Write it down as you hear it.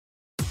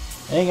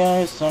Hey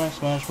guys, Sonic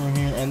Smashworm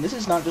here, and this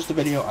is not just a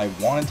video I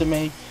wanted to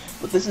make,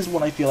 but this is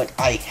what I feel like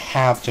I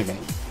have to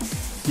make.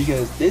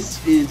 Because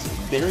this is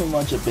very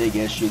much a big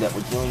issue that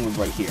we're dealing with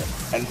right here.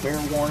 And fair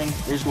warning,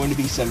 there's going to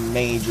be some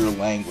major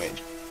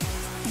language.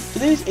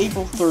 Today is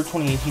April 3rd,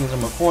 2018 as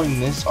I'm recording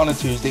this on a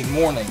Tuesday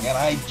morning, and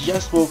I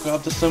just woke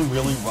up to some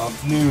really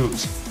rough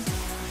news.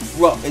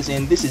 Rough as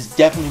in, this is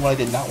definitely what I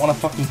did not want to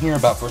fucking hear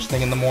about first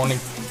thing in the morning.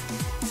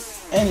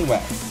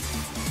 Anyway.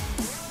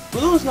 For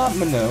those not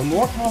know,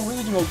 NorCal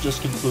Regional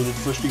just concluded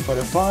for Street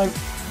Fighter V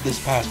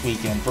this past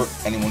weekend for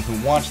anyone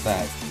who watched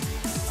that.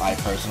 I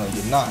personally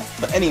did not.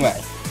 But anyway,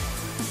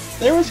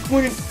 there was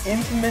quite an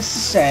infamous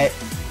set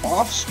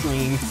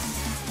off-stream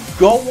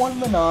GO1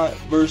 Mena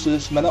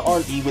versus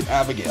MenaRD with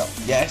Abigail.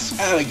 Yes,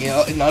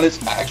 Abigail, and not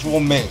his actual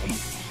name.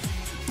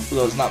 For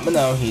those not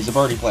know, he's a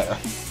birdie player.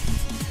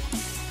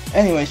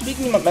 Anyway,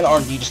 speaking about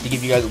MenaRD, just to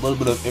give you guys a little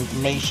bit of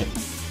information,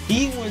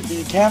 he was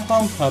the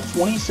Capcom Cup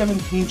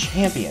 2017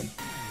 champion,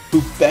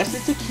 who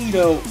bested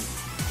Taquito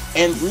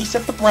and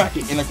reset the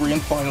bracket in a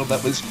grand final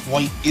that was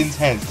quite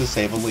intense to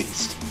say the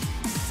least.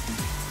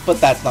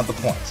 But that's not the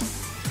point.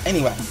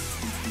 Anyway,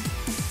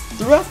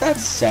 throughout that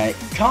set,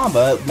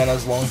 Kaba,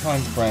 Mena's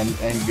longtime friend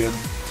and good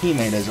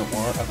teammate as it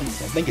were, at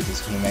least I think it's his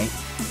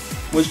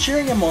teammate, was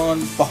cheering him on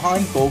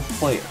behind both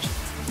players.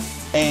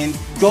 And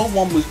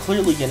GO1 was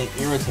clearly getting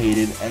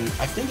irritated, and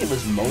I think it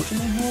was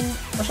motioning him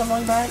or something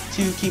like that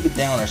to keep it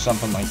down or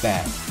something like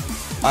that.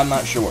 I'm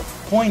not sure.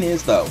 Point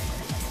is though,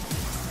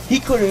 he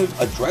could have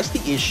addressed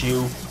the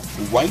issue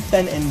right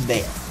then and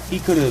there. He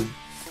could have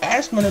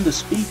asked Mena to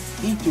speak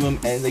to him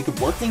and they could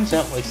work things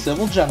out like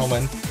civil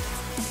gentlemen,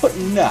 but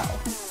no.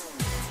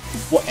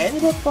 What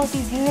ended up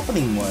fucking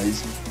happening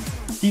was,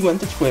 he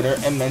went to Twitter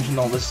and mentioned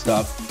all this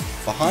stuff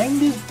behind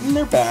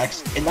their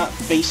backs and not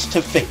face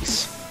to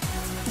face.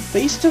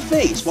 Face to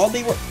face while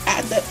they were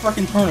at that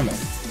frickin' tournament.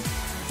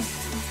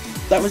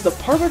 That was the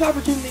perfect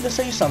opportunity to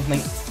say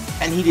something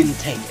and he didn't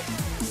take it.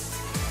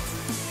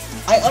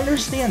 I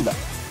understand though.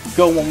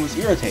 GO1 was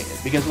irritated,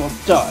 because, well,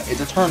 duh, it's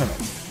a tournament.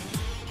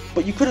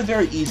 But you could have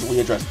very easily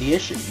addressed the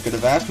issue. You could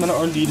have asked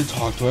MenaRD to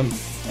talk to him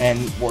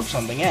and work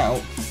something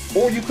out,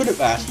 or you could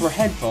have asked for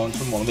headphones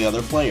from one of the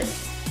other players.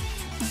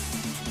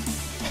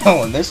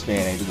 Hell, in this day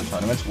and age of the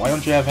tournaments, why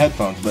don't you have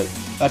headphones? But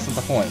that's not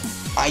the point.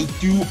 I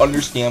do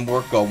understand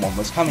where GO1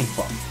 was coming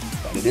from.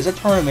 But it is a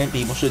tournament,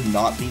 people should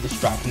not be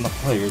distracting the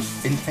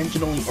players,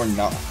 intentionally or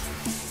not.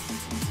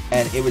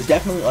 And it was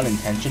definitely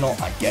unintentional,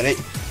 I get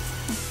it.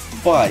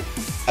 But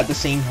at the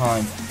same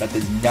time, that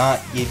does not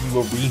give you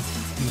a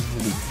reason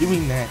to be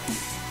doing that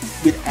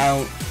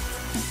without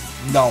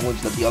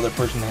knowledge that the other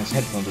person has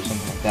headphones or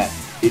something like that.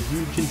 If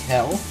you can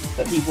tell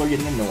that people are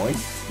getting annoyed,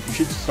 you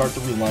should start to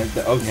realize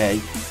that,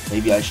 okay,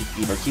 maybe I should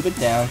either keep it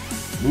down,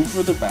 move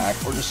further back,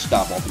 or just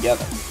stop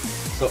altogether.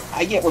 So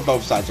I get where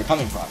both sides are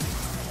coming from.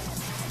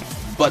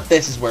 But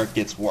this is where it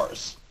gets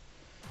worse.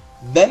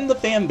 Then the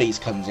fan base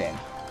comes in,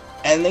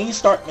 and they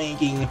start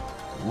making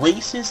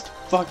racist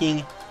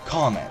fucking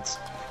comments,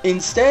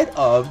 instead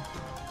of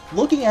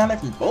looking at it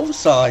from both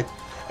sides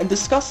and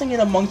discussing it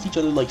amongst each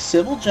other like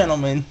civil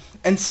gentlemen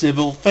and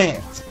civil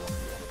fans.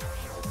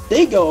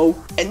 They go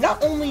and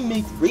not only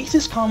make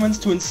racist comments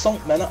to insult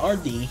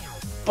MenaRD,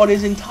 but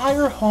his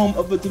entire home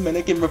of the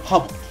Dominican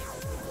Republic.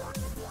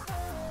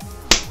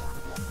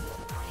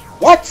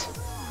 What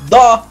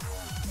the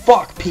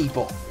fuck,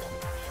 people?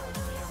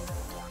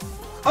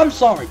 I'm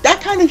sorry,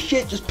 that kind of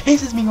shit just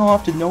pisses me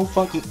off to no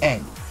fucking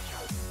end.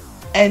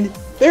 And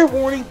fair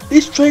warning,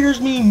 this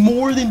triggers me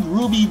more than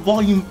Ruby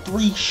Volume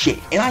 3 shit,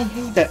 and I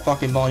hate that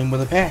fucking volume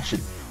with a passion.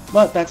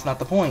 But that's not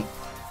the point.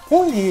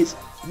 Point is,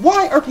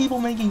 why are people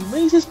making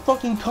racist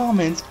fucking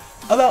comments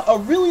about a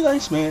really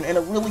nice man and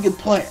a really good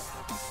player?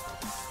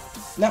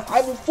 Now,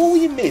 I will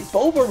fully admit,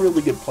 both are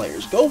really good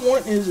players.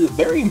 GO1 is a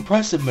very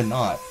impressive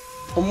Menot,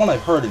 from what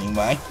I've heard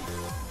anyway.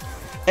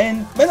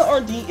 And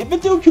MenaRD, if a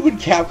dude could win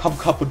Capcom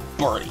Cup with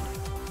Birdie,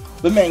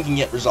 the man can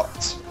get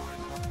results.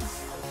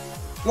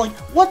 Like,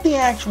 what the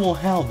actual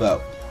hell, though?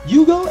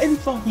 You go and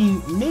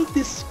fucking make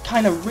this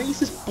kind of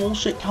racist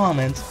bullshit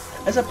comments,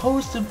 as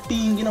opposed to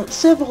being, you know,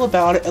 civil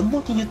about it and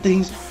looking at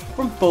things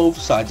from both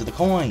sides of the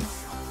coin.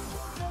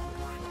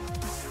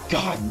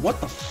 God, what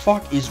the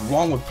fuck is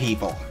wrong with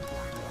people?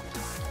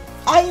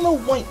 I am a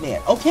white man,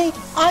 okay?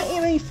 I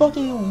am a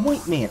fucking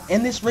white man,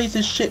 and this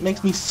racist shit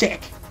makes me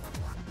sick.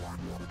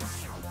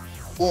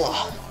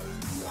 Ugh.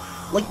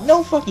 Like,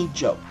 no fucking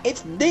joke.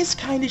 It's this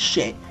kind of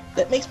shit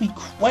that makes me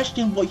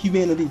question what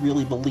humanity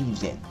really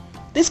believes in.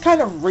 This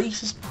kind of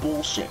racist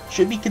bullshit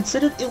should be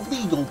considered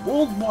illegal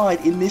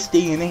worldwide in this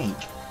day and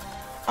age.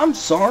 I'm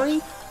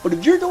sorry, but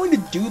if you're going to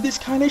do this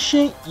kind of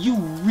shit, you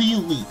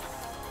really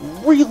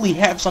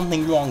have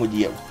something wrong with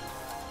you.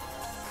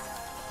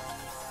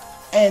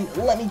 And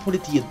let me put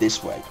it to you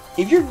this way.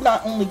 If you're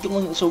not only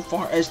going so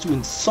far as to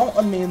insult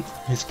a man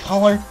for his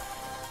color,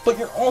 but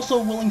you're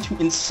also willing to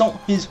insult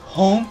his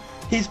home,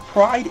 his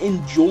pride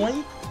and joy,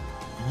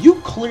 you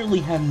clearly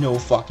have no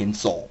fucking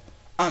soul.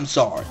 I'm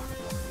sorry.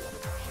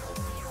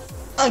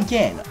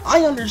 Again,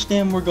 I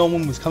understand where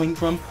GO1 was coming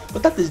from,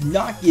 but that does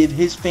not give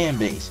his fan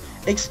base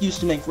excuse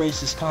to make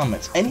racist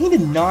comments, and he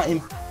did not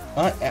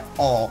at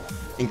all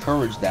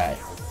encourage that.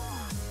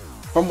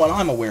 From what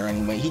I'm aware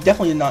anyway, he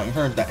definitely did not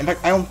encourage that. In fact,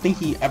 I don't think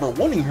he ever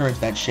would encourage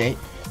that shit,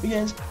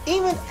 because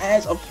even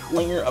as a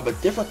player of a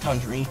different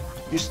country,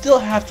 you still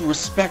have to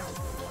respect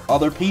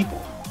other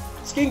people.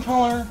 Skin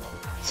color,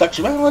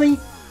 sexuality,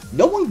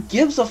 no one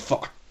gives a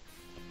fuck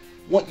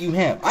what you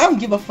have. I don't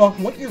give a fuck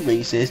what your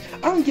race is.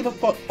 I don't give a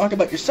fuck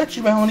about your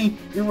sexuality,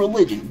 your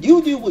religion.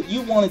 You do what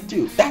you want to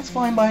do. That's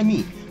fine by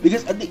me.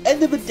 Because at the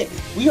end of the day,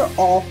 we are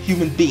all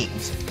human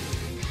beings.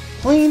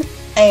 Plain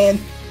and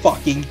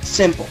fucking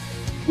simple.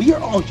 We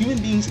are all human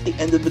beings at the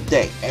end of the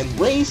day. And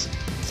race,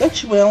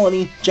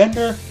 sexuality,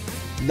 gender,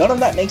 none of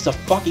that makes a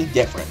fucking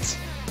difference.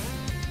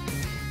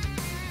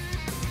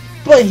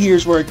 But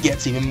here's where it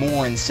gets even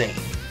more insane.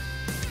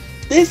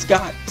 This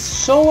got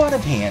so out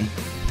of hand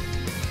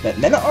that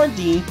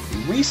MenaRD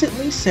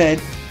recently said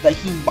that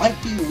he might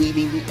be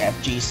leaving the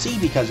FGC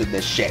because of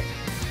this shit.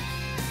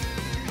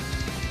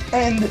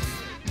 And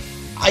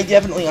I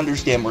definitely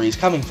understand where he's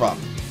coming from.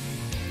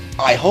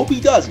 I hope he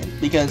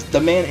doesn't, because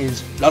the man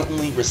is not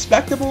only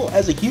respectable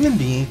as a human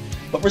being,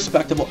 but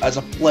respectable as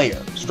a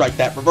player. Strike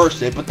that,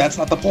 reverse it, but that's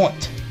not the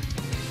point.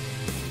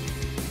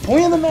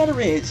 Point of the matter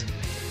is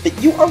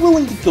that you are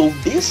willing to go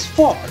this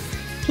far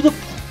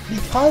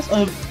because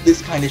of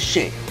this kind of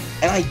shit.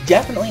 And I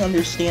definitely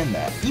understand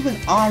that. Even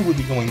I would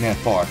be going that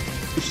far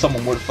if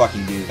someone were to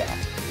fucking do that.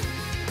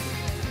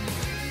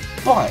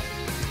 But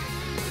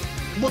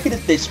look at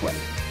it this way.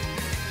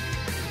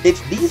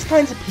 It's these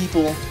kinds of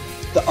people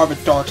that are the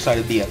dark side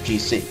of the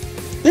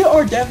FGC. There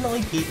are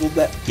definitely people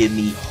that give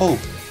me hope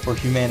for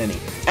humanity.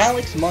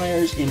 Alex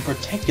Myers in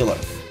particular.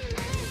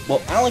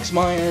 Well, Alex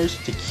Myers,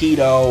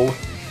 Taquito,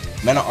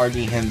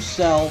 MenaRD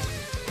himself.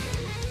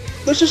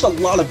 There's just a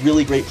lot of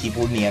really great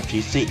people in the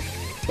FGC.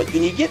 But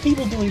when you get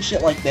people doing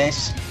shit like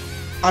this,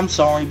 I'm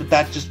sorry, but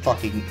that's just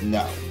fucking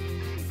no.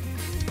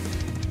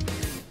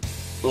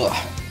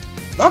 Ugh.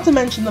 Not to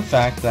mention the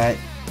fact that,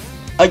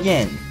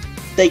 again,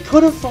 they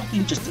could have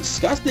fucking just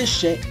discussed this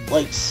shit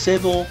like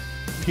civil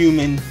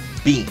human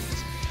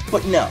beings.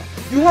 But no,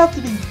 you have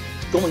to be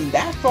going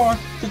that far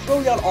to throw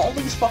out all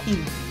these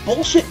fucking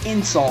bullshit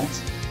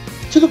insults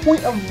to the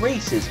point of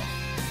racism.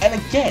 And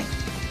again,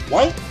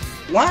 white,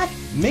 black,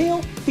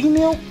 male,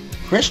 female,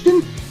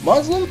 Christian,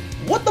 Muslim,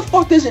 what the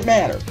fuck does it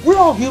matter? We're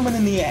all human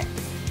in the end.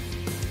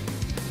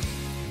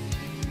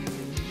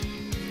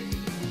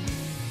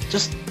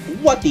 Just,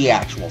 what the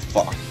actual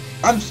fuck?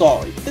 I'm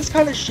sorry, but this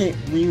kind of shit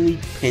really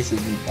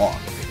pisses me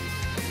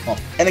off. Well,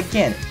 and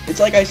again, it's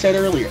like I said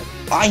earlier,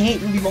 I hate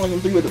RWBY Volume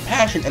 3 with a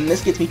passion, and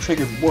this gets me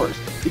triggered worse.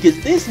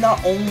 Because this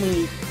not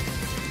only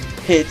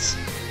hits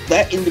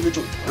that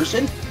individual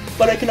person,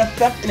 but it can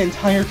affect an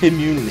entire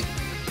community.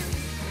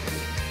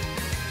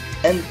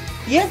 And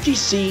the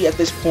FGC at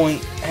this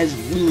point has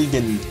really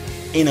been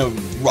in a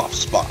rough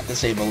spot, to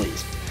say the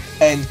least.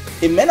 And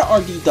if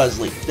MenaRD does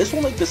leave, this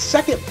will make the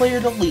second player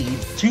to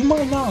leave, to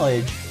my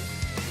knowledge,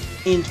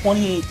 in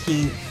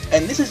 2018,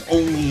 and this is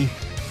only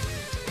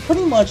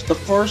pretty much the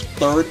first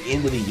third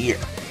into the year.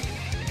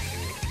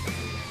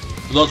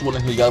 For those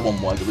wondering who the other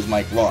one was, it was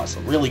Mike Ross,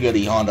 a really good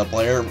E-Honda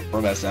player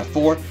from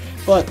SF4,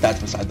 but that's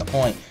beside the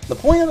point. The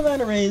point of the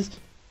matter is,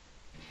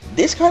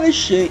 this kind of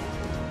shit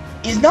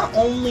is not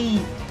only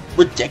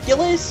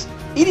ridiculous,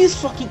 it is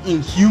fucking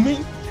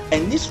inhuman,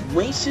 and this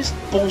racist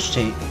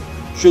bullshit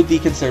should be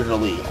considered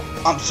illegal.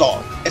 I'm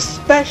sorry.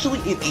 Especially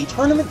in a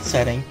tournament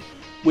setting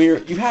where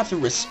you have to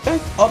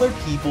respect other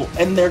people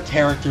and their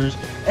characters,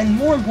 and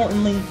more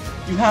importantly,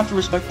 you have to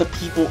respect the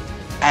people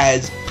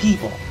as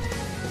people.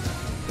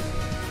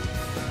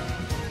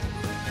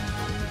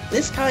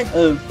 This kind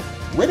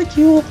of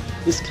ridicule,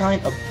 this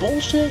kind of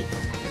bullshit,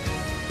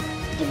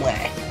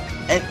 black.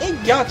 And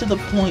it got to the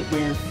point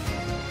where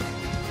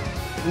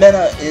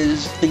Mena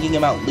is thinking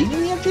about leaving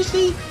the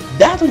FGC,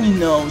 that's when you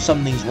know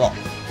something's wrong.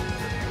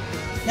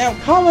 Now,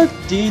 Kala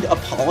did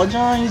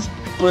apologize,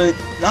 but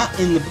not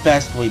in the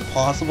best way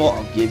possible,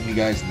 I'll give you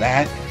guys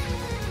that.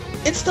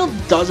 It still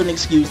doesn't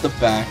excuse the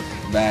fact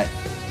that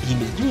he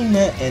was doing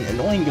that and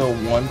annoying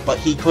GO1, but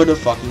he could have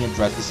fucking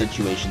addressed the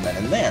situation then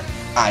and there.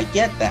 I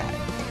get that.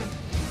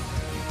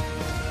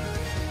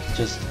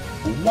 Just,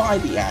 why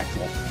the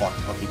actual fuck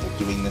are people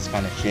doing this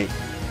kind of shit?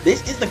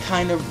 This is the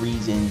kind of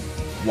reason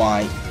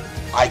why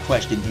I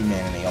question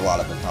humanity a lot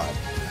of the time.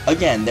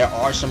 Again, there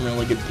are some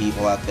really good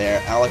people out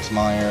there. Alex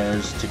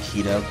Myers,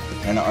 Taquito,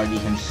 MenaRD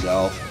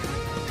himself,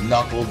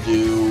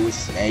 Knuckle-Doo,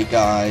 Snake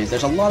Eyes.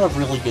 There's a lot of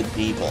really good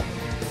people.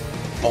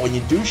 But when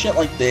you do shit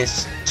like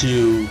this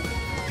to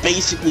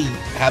basically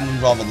have them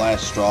draw the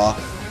last straw,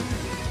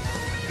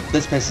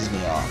 this pisses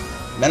me off.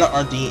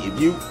 MenaRD,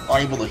 if you are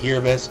able to hear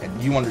this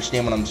and you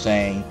understand what I'm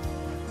saying,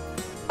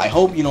 I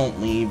hope you don't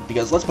leave,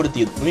 because let me put it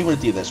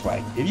to you this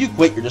way. If you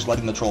quit, you're just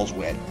letting the trolls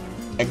win.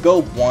 And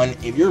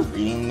GO1, if you're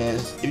reading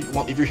this,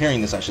 if you're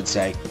hearing this, I should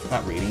say,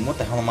 not reading, what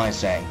the hell am I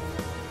saying?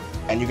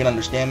 And you can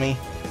understand me,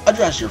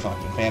 address your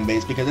fucking fan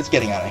base, because it's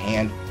getting out of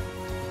hand.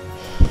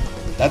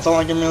 That's all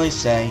I can really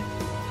say.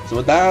 So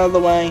with that out of the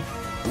way,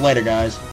 later guys.